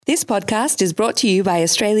This podcast is brought to you by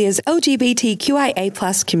Australia's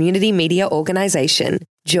LGBTQIA+ community media organisation,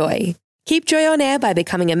 Joy. Keep Joy on air by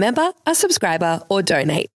becoming a member, a subscriber, or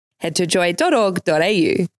donate. Head to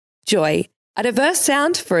joy.org.au. Joy, a diverse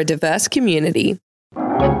sound for a diverse community. Who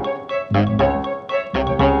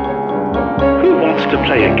wants to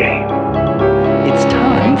play a game? It's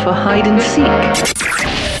time for hide and seek.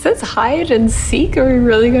 Is this hide and seek? Are we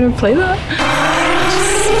really going to play that?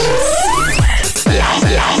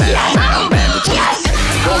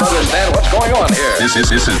 Don't understand what's going on here. This is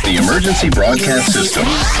the emergency broadcast system.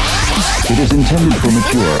 It is intended for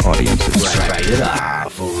mature audiences. Rated R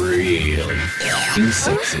for real. You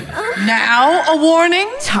sexy. Now, a warning.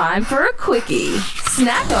 Time for a quickie.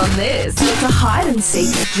 Snack on this. It's a hide and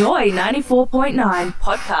seek Joy 94.9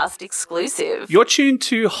 podcast exclusive. You're tuned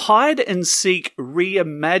to Hide and Seek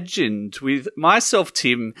Reimagined with myself,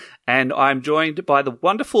 Tim, and I'm joined by the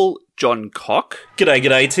wonderful John Cock.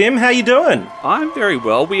 G'day, Tim. How you doing? I'm very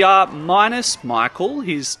well. We are minus Michael.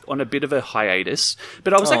 He's on a bit of a hiatus.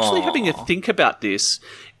 But I was actually having a think about this.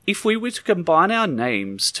 If we were to combine our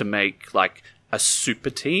names to make, like, a super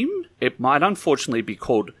team, it might unfortunately be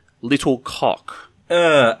called Little Cock.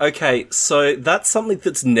 Okay, so that's something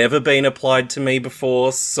that's never been applied to me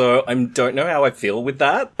before, so I don't know how I feel with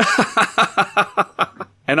that.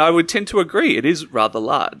 And I would tend to agree. It is rather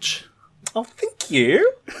large. Oh, thank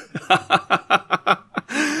you.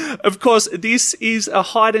 Of course, this is a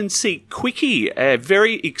Hide and Seek Quickie, a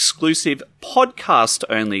very exclusive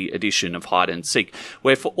podcast-only edition of Hide and Seek,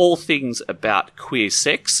 where for all things about queer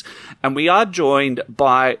sex, and we are joined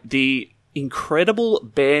by the incredible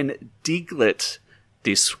Ben Diglett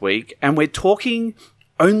this week, and we're talking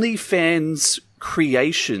OnlyFans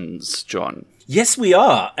creations, John. Yes, we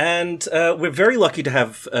are, and we're very lucky to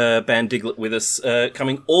have Ben Diglett with us,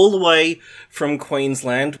 coming all the way from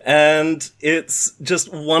Queensland, and it's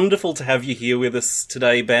just wonderful to have you here with us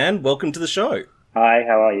today, Ben. Welcome to the show. Hi,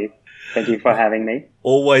 how are you? Thank you for having me.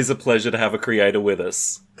 Always a pleasure to have a creator with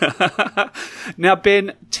us. Now,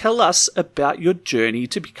 Ben, tell us about your journey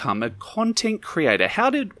to become a content creator. How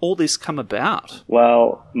did all this come about?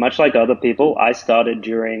 Well, much like other people, I started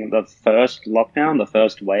during the first lockdown, the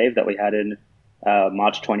first wave that we had in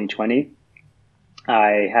March 2020.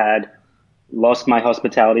 I had lost my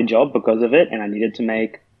hospitality job because of it, and I needed to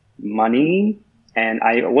make money. And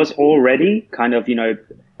I was already kind of, a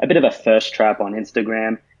bit of a thirst trap on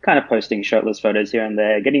Instagram, kind of posting shirtless photos here and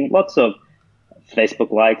there, getting lots of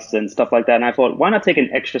Facebook likes and stuff like that. And I thought, why not take an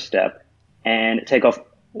extra step and take off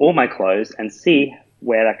all my clothes and see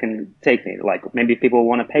where that can take me? Like, maybe people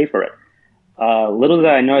want to pay for it. Little did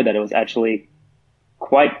I know that it was actually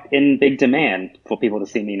quite in big demand for people to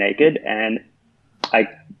see me naked. And I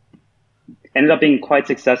ended up being quite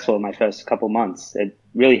successful in my first couple months. It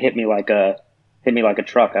really hit me like a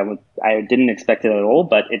truck. I didn't expect it at all,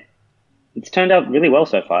 but it's turned out really well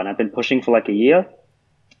so far. And I've been pushing for like a year,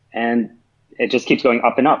 and it just keeps going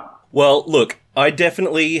up and up. Well, look, I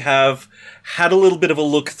definitely have had a little bit of a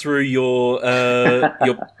look through your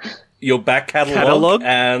back catalogue,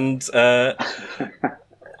 and I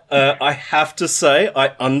have to say I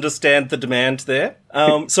understand the demand there.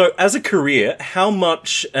 So, as a career, how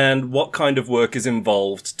much and what kind of work is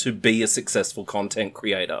involved to be a successful content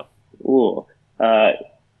creator? Ooh,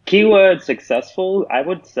 keyword successful. I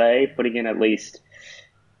would say putting in at least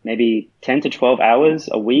maybe 10 to 12 hours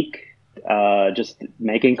a week. Just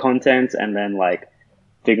making content, and then like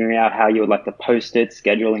figuring out how you would like to post it,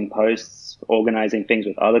 scheduling posts, organizing things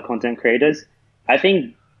with other content creators. I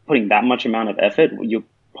think putting that much amount of effort, you'll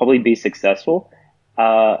probably be successful.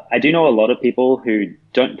 I do know a lot of people who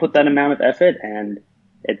don't put that amount of effort, and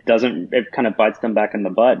it kind of bites them back in the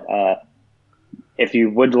butt. If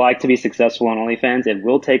you would like to be successful on OnlyFans, it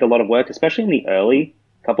will take a lot of work, especially in the early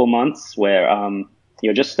couple months where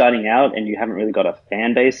you're just starting out and you haven't really got a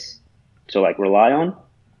fan base to like rely on.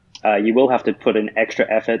 You will have to put an extra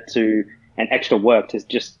effort and extra work to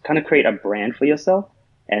just kind of create a brand for yourself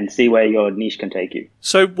and see where your niche can take you.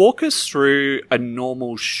 So walk us through a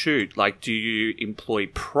normal shoot. Like, do you employ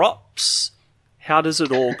props? How does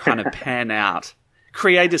it all kind of pan out?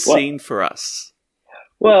 Create a scene for us.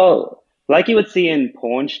 Well, like you would see in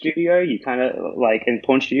porn studio, you kind of like in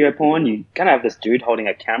porn studio porn, you kind of have this dude holding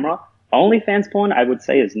a camera. OnlyFans porn, I would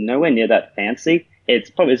say, is nowhere near that fancy.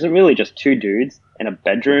 It's really just two dudes in a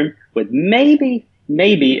bedroom with maybe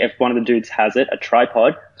if one of the dudes has it, a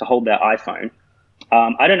tripod to hold their iPhone.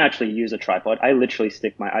 I don't actually use a tripod. I literally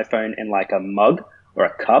stick my iPhone in like a mug or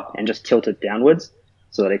a cup and just tilt it downwards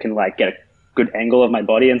so that it can like get a good angle of my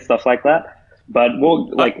body and stuff like that. But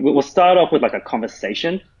we'll start off with like a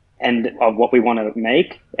conversation and of what we want to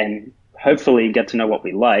make, and hopefully get to know what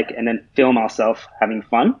we like, and then film ourselves having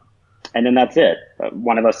fun. And then that's it.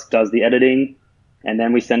 One of us does the editing, and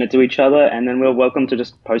then we send it to each other, and then we're welcome to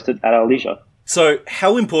just post it at our leisure. So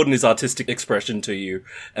how important is artistic expression to you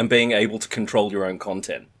and being able to control your own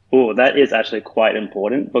content? Oh, that is actually quite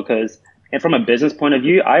important because, and from a business point of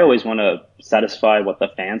view, I always want to satisfy what the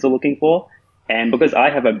fans are looking for. And because I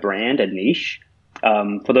have a brand, a niche,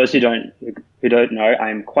 for those who don't know,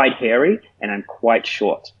 I'm quite hairy and I'm quite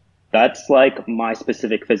short. That's like my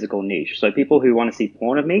specific physical niche. So people who want to see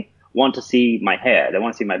porn of me want to see my hair. They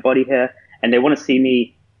want to see my body hair, and they want to see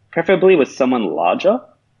me preferably with someone larger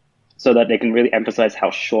so that they can really emphasize how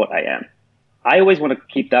short I am. I always want to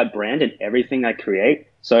keep that brand in everything I create.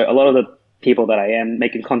 So a lot of the people that I am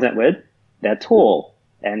making content with, they're tall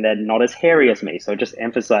and they're not as hairy as me. So it just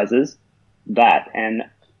emphasizes that. And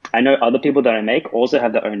I know other people that I make also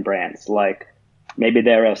have their own brands. Like maybe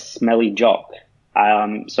they're a smelly jock.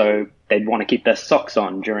 So they'd want to keep their socks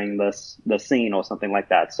on during the scene or something like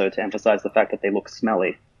that. So to emphasize the fact that they look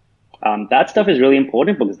smelly. That stuff is really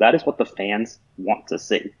important because that is what the fans want to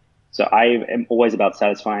see. So I am always about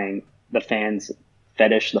satisfying the fans'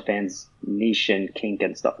 fetish, the fans' niche and kink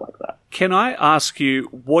and stuff like that. Can I ask you,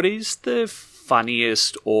 what is the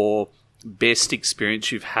funniest or best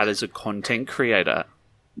experience you've had as a content creator?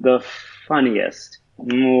 The funniest?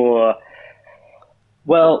 Well,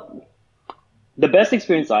 the best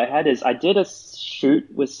experience I had is I did a shoot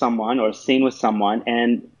with someone or a scene with someone,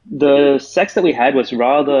 and the sex that we had was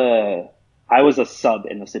rather, I was a sub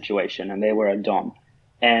in the situation and they were a dom.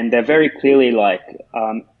 And they're very clearly like,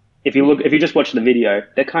 if you just watch the video,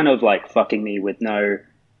 they're kind of like fucking me with no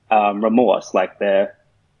remorse. Like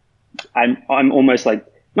I'm almost like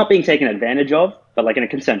not being taken advantage of, but like in a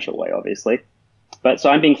consensual way, obviously. But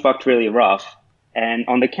so I'm being fucked really rough, and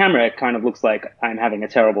on the camera it kind of looks like I'm having a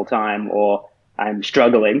terrible time or I'm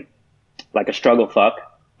struggling, like a struggle fuck.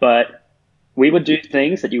 But we would do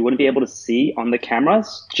things that you wouldn't be able to see on the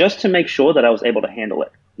cameras just to make sure that I was able to handle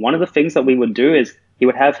it. One of the things that we would do is he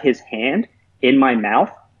would have his hand in my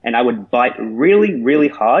mouth, and I would bite really, really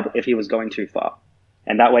hard if he was going too far.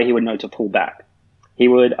 And that way he would know to pull back. He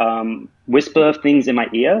would whisper things in my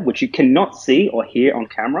ear, which you cannot see or hear on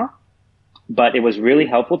camera. But it was really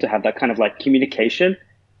helpful to have that kind of like communication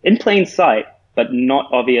in plain sight, but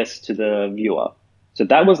not obvious to the viewer. So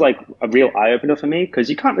that was like a real eye-opener for me, because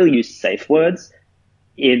you can't really use safe words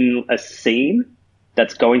in a scene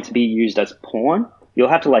that's going to be used as porn. You'll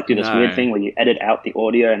have to like do this weird thing where you edit out the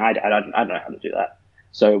audio, and I don't know how to do that.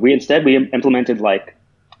 So we implemented like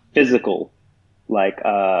physical, like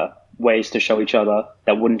ways to show each other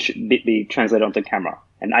that wouldn't be translated onto camera.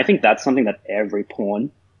 And I think that's something that every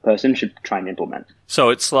porn person should try and implement. So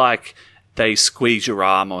it's like they squeeze your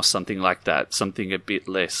arm or something like that, something a bit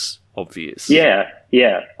less obvious. Yeah.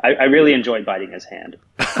 I really enjoyed biting his hand.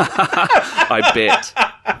 I bet.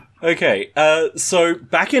 Okay, so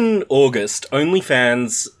back in August,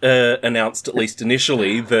 OnlyFans announced, at least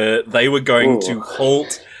initially, that they were going to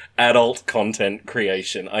halt adult content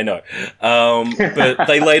creation. I know, but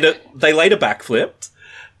they later backflipped.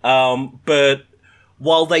 But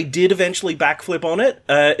while they did eventually backflip on it,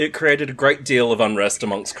 it created a great deal of unrest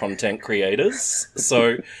amongst content creators.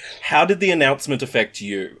 So, how did the announcement affect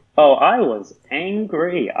you? Oh, I was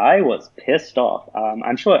angry. I was pissed off.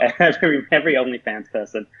 I'm sure every OnlyFans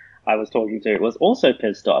person I was talking to was also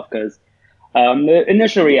pissed off, because the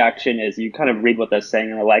initial reaction is you kind of read what they're saying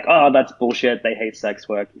and they're like, oh, that's bullshit, they hate sex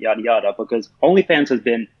work, yada yada, because OnlyFans has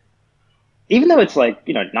been, even though it's like,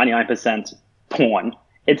 99% porn,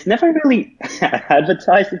 it's never really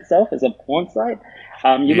advertised itself as a porn site.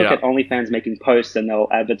 You look at OnlyFans making posts and they'll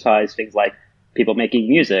advertise things like people making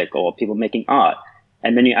music or people making art.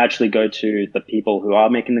 And then you actually go to the people who are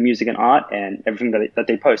making the music and art, and everything that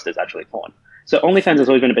they post is actually porn. So OnlyFans has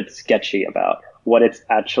always been a bit sketchy about what it's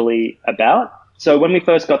actually about. So when we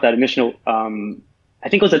first got that initial, I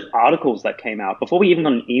think it was articles that came out, before we even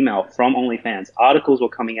got an email from OnlyFans, articles were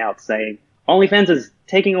coming out saying, OnlyFans is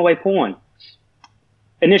taking away porn.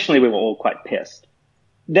 Initially, we were all quite pissed.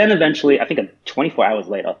 Then eventually, I think 24 hours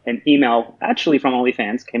later, an email actually from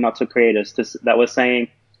OnlyFans came out to creators that was saying,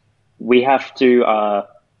 we have to,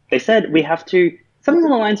 they said we have to, something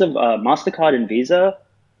along the lines of MasterCard and Visa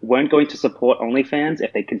weren't going to support OnlyFans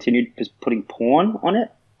if they continued just putting porn on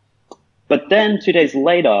it. But then 2 days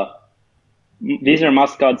later, Visa and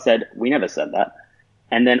MasterCard said, we never said that.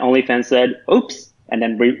 And then OnlyFans said, oops, and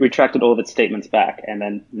then retracted all of its statements back, and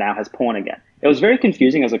then now has porn again. It was very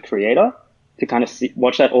confusing as a creator to kind of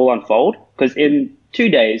watch that all unfold, because in 2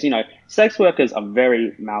 days, sex workers are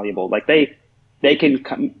very malleable. Like they can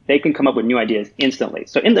come up with new ideas instantly.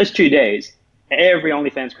 So in those 2 days, every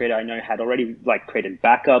OnlyFans creator I know had already like created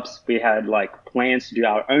backups. We had like plans to do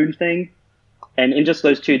our own thing. And in just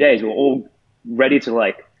those 2 days, we were all ready to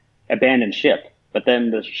like abandon ship. But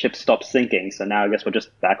then the ship stopped sinking, so now I guess we're just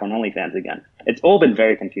back on OnlyFans again. It's all been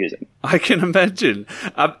very confusing. I can imagine.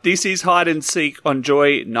 This is Hide and Seek on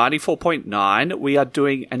Joy 94.9. We are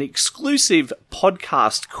doing an exclusive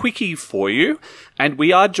podcast quickie for you, and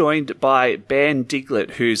we are joined by Ben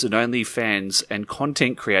Diglett, who's an OnlyFans and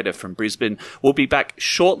content creator from Brisbane. We'll be back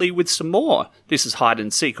shortly with some more. This is Hide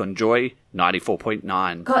and Seek on Joy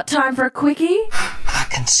 94.9. Got time for a quickie? I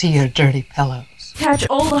can see your dirty pillows. Catch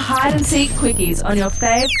all the Hide and Seek quickies on your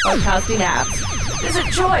fave podcasting apps.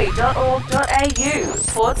 Visit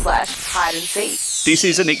joy.org.au/hide and seek. This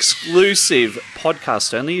is an exclusive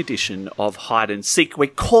podcast-only edition of Hide and Seek. We're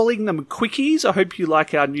calling them quickies. I hope you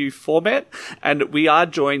like our new format. And we are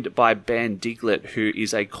joined by Ben Diglett, who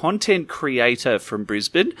is a content creator from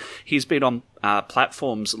Brisbane. He's been on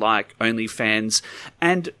platforms like OnlyFans,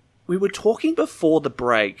 and we were talking before the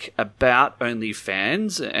break about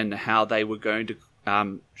OnlyFans and how they were going to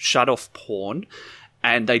shut off porn,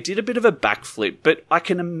 and they did a bit of a backflip. But I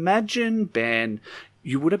can imagine, Ben,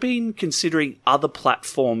 you would have been considering other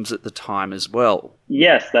platforms at the time as well.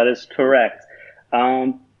 Yes, that is correct.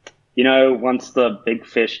 Once the big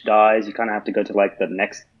fish dies, you kind of have to go to like the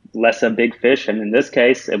next lesser big fish. And in this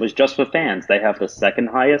case, it was Just for Fans. They have the second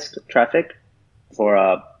highest traffic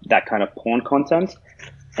for that kind of porn content.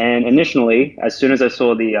 And initially, as soon as I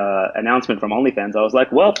saw the announcement from OnlyFans, I was like,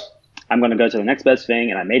 well, I'm going to go to the next best thing.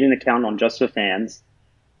 And I made an account on Just for Fans.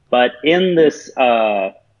 But in this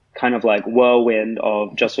kind of like whirlwind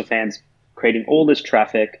of Just for Fans creating all this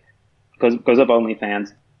traffic because of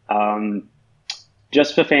OnlyFans,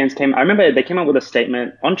 Just for Fans I remember they came out with a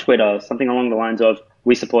statement on Twitter, something along the lines of,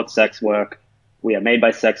 we support sex work. We are made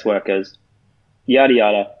by sex workers, yada,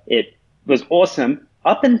 yada. It was awesome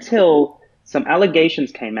up until some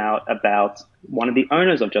allegations came out about one of the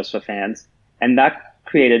owners of Just for Fans, and that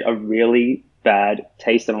created a really bad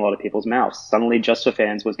taste in a lot of people's mouths. Suddenly, Just for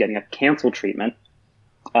Fans was getting a cancel treatment.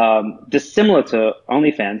 Dissimilar to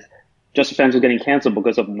OnlyFans, Just for Fans was getting canceled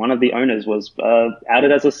because of one of the owners was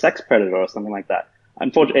outed as a sex predator or something like that.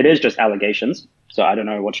 Unfortunately, it is just allegations, so I don't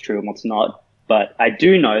know what's true and what's not. But I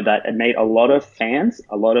do know that it made a lot of fans,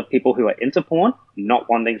 a lot of people who are into porn, not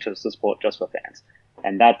wanting to support Just for Fans.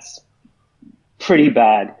 And that's pretty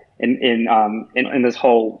bad in this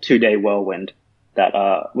whole 2-day whirlwind that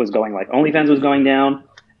was going. Like OnlyFans was going down,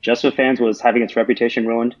 Just for Fans was having its reputation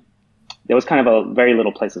ruined. There was kind of a very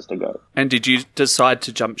little places to go. And did you decide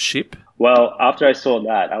to jump ship? Well, after I saw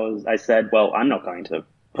that, I said, well, I'm not going to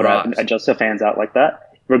put out Just for Fans out like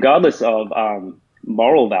that, regardless of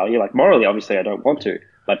moral value. Like morally, obviously, I don't want to,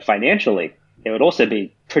 but financially, it would also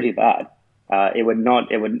be pretty bad.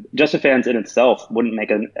 Just for Fans in itself wouldn't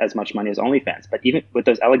make as much money as OnlyFans. But even with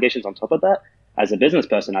those allegations on top of that, as a business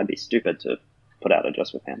person, I'd be stupid to put out a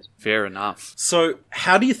Just for Fans. Fair enough. So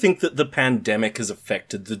how do you think that the pandemic has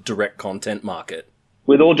affected the direct content market?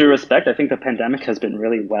 With all due respect, I think the pandemic has been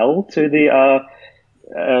really well to the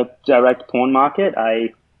direct porn market. I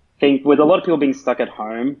think with a lot of people being stuck at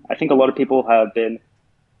home, I think a lot of people have been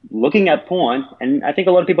looking at porn, and I think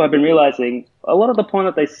a lot of people have been realizing a lot of the porn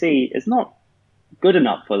that they see is not good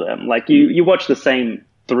enough for them. Like you watch the same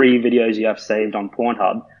 3 videos you have saved on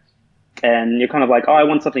Pornhub, and you're kind of like, oh, I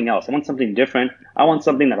want something else. I want something different. I want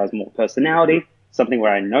something that has more personality, something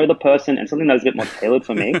where I know the person, and something that's a bit more tailored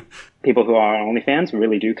for me. People who are on OnlyFans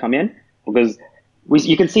really do come in because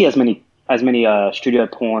you can see as many studio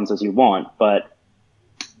porns as you want, but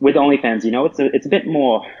with OnlyFans, it's a bit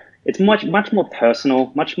more. It's much more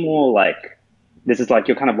personal, much more like this is like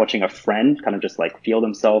you're kind of watching a friend kind of just like feel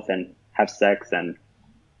themselves and have sex and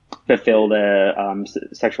fulfill their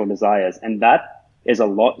sexual desires, and that is a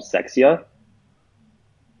lot sexier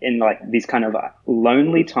in like these kind of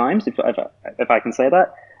lonely times, if I can say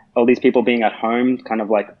that. All these people being at home, kind of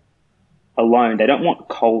like alone. They don't want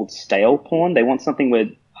cold, stale porn. They want something with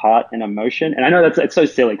heart and emotion. And I know it's so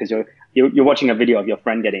silly because you're watching a video of your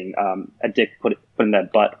friend getting a dick put in their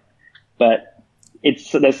butt, but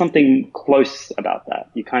there's something close about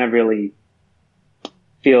that. You kind of really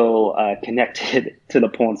feel connected to the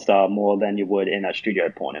porn star more than you would in a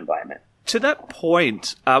studio porn environment. To that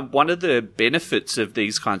point, one of the benefits of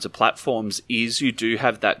these kinds of platforms is you do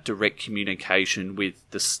have that direct communication with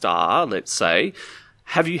the star, let's say.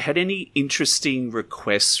 Have you had any interesting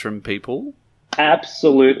requests from people?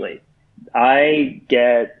 Absolutely. I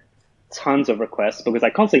get tons of requests because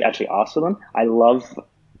I constantly actually ask for them. I love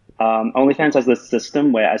OnlyFans has this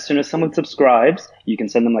system where as soon as someone subscribes, you can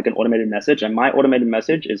send them like an automated message. And my automated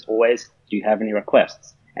message is always, do you have any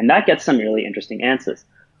requests? And that gets some really interesting answers.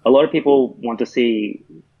 A lot of people want to see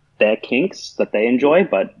their kinks that they enjoy,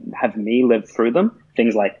 but have me live through them.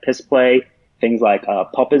 Things like piss play, things like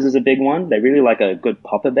poppers is a big one. They really like a good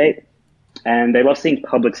popper bait. And they love seeing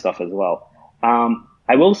public stuff as well.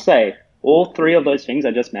 I will say, all three of those things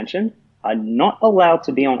I just mentioned are not allowed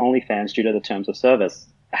to be on OnlyFans due to the terms of service.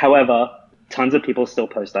 However, tons of people still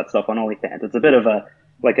post that stuff on OnlyFans. It's a bit of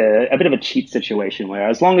a cheat situation where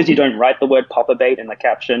as long as you don't write the word popper bait in the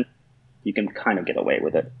caption, you can kind of get away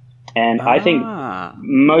with it. And I think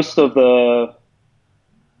most of the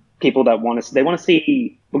people that want to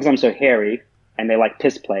see, because I'm so hairy and they like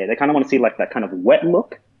piss play, they kind of want to see like that kind of wet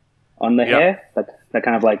look on the hair, that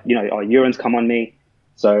kind of like, urine's come on me.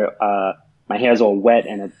 So my hair's all wet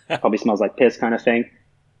and it probably smells like piss kind of thing.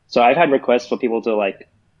 So I've had requests for people to like,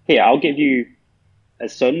 here, I'll give you a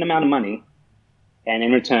certain amount of money, and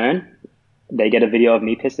in return, they get a video of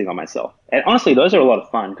me pissing on myself. And honestly, those are a lot of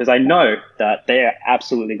fun because I know that they are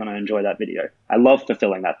absolutely going to enjoy that video. I love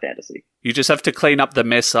fulfilling that fantasy. You just have to clean up the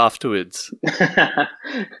mess afterwards. Yeah.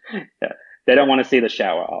 They don't want to see the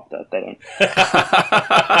shower after. They don't.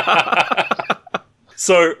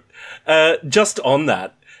 So, just on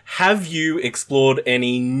that, have you explored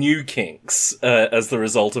any new kinks as the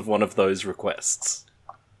result of one of those requests?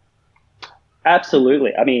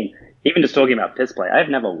 Absolutely. I mean, even just talking about piss play, I've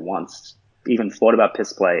never once even thought about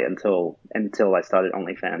piss play until I started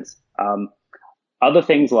OnlyFans. Other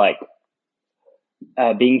things like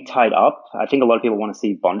being tied up. I think a lot of people want to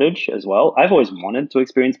see bondage as well. I've always wanted to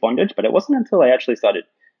experience bondage, but it wasn't until I actually started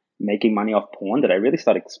making money off porn that I really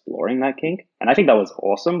started exploring that kink. And I think that was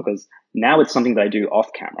awesome because now it's something that I do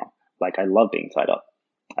off camera. Like I love being tied up.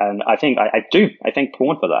 And I think I thank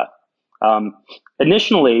porn for that.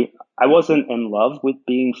 Initially, I wasn't in love with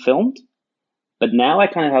being filmed, but now I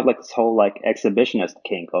kind of have like this whole like exhibitionist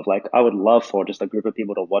kink of like, I would love for just a group of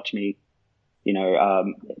people to watch me,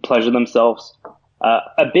 pleasure themselves.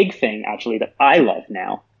 A big thing actually that I love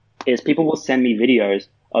now is people will send me videos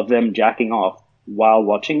of them jacking off while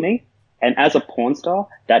watching me. And as a porn star,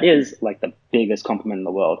 that is like the biggest compliment in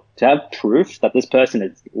the world. To have proof that this person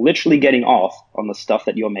is literally getting off on the stuff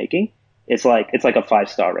that you're making, it's like a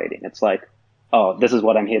 5-star rating. It's like, oh, this is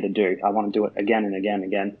what I'm here to do. I want to do it again and again and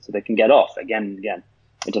again so they can get off again and again.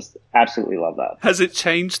 I just absolutely love that. Has it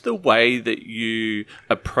changed the way that you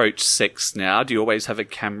approach sex now? Do you always have a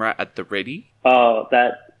camera at the ready? Oh,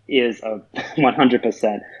 that is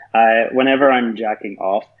 100%. Whenever I'm jacking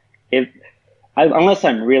off, unless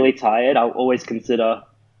I'm really tired, I'll always consider,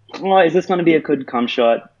 is this going to be a good cum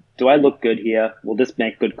shot? Do I look good here? Will this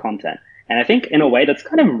make good content? And I think in a way that's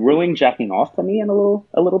kind of ruining jacking off for me in a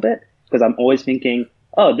little bit, because I'm always thinking,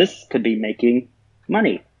 oh, this could be making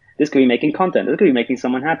money. This could be making content. This could be making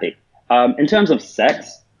someone happy. In terms of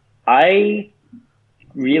sex, I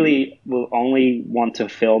really will only want to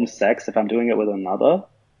film sex if I'm doing it with another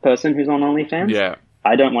person who's on OnlyFans. Yeah.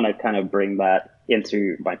 I don't want to kind of bring that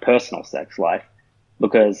into my personal sex life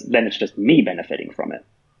because then it's just me benefiting from it.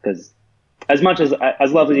 Because as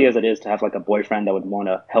lovely as it is to have like a boyfriend that would want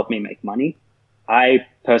to help me make money, I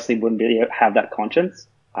personally wouldn't really have that conscience.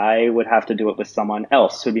 I would have to do it with someone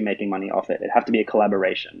else who'd be making money off it. It'd have to be a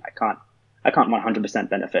collaboration. I can't 100%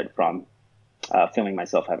 benefit from filming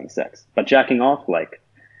myself having sex. But jacking off, like,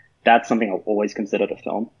 that's something I'll always consider to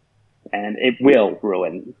film. And it will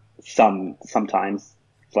ruin sometimes.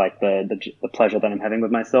 It's like the pleasure that I'm having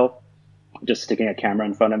with myself. Just sticking a camera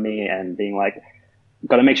in front of me and being like,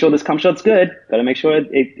 got to make sure this cum shot's good. Got to make sure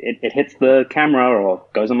it hits the camera or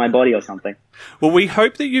goes on my body or something. Well, we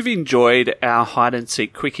hope that you've enjoyed our hide and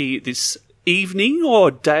seek quickie this evening or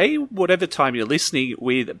day, whatever time you're listening,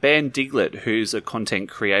 with Ben Diglett, who's a content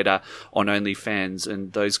creator on OnlyFans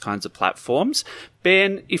and those kinds of platforms.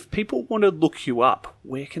 Ben, if people want to look you up,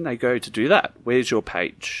 where can they go to do that? Where's your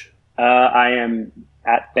page? I am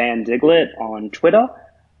at Ben Diglett on Twitter.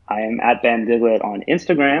 I am at Ben Diglett on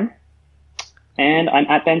Instagram. And I'm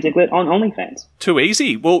at Ben Diglett on OnlyFans. Too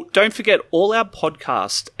easy. Well, don't forget all our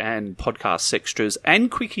podcast and podcast extras and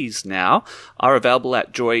quickies now are available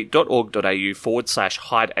at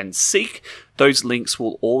joy.org.au/hide and seek. Those links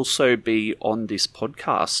will also be on this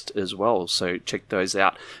podcast as well, so check those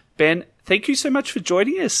out. Ben, thank you so much for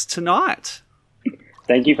joining us tonight.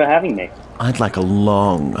 Thank you for having me. I'd like a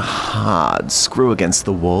long, hard screw against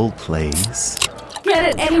the wall, please. Get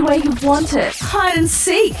it any way you want it. Hide and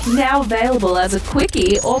Seek, now available as a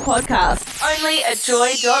quickie or podcast. Only at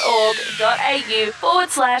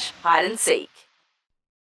joy.org.au/hide and seek.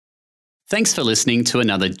 Thanks for listening to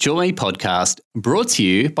another Joy podcast brought to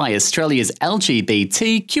you by Australia's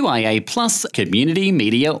LGBTQIA+ community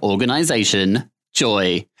media organisation,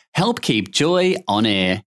 Joy. Help keep Joy on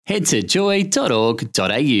air. Head to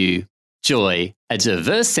joy.org.au. Joy, a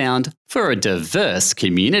diverse sound for a diverse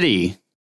community.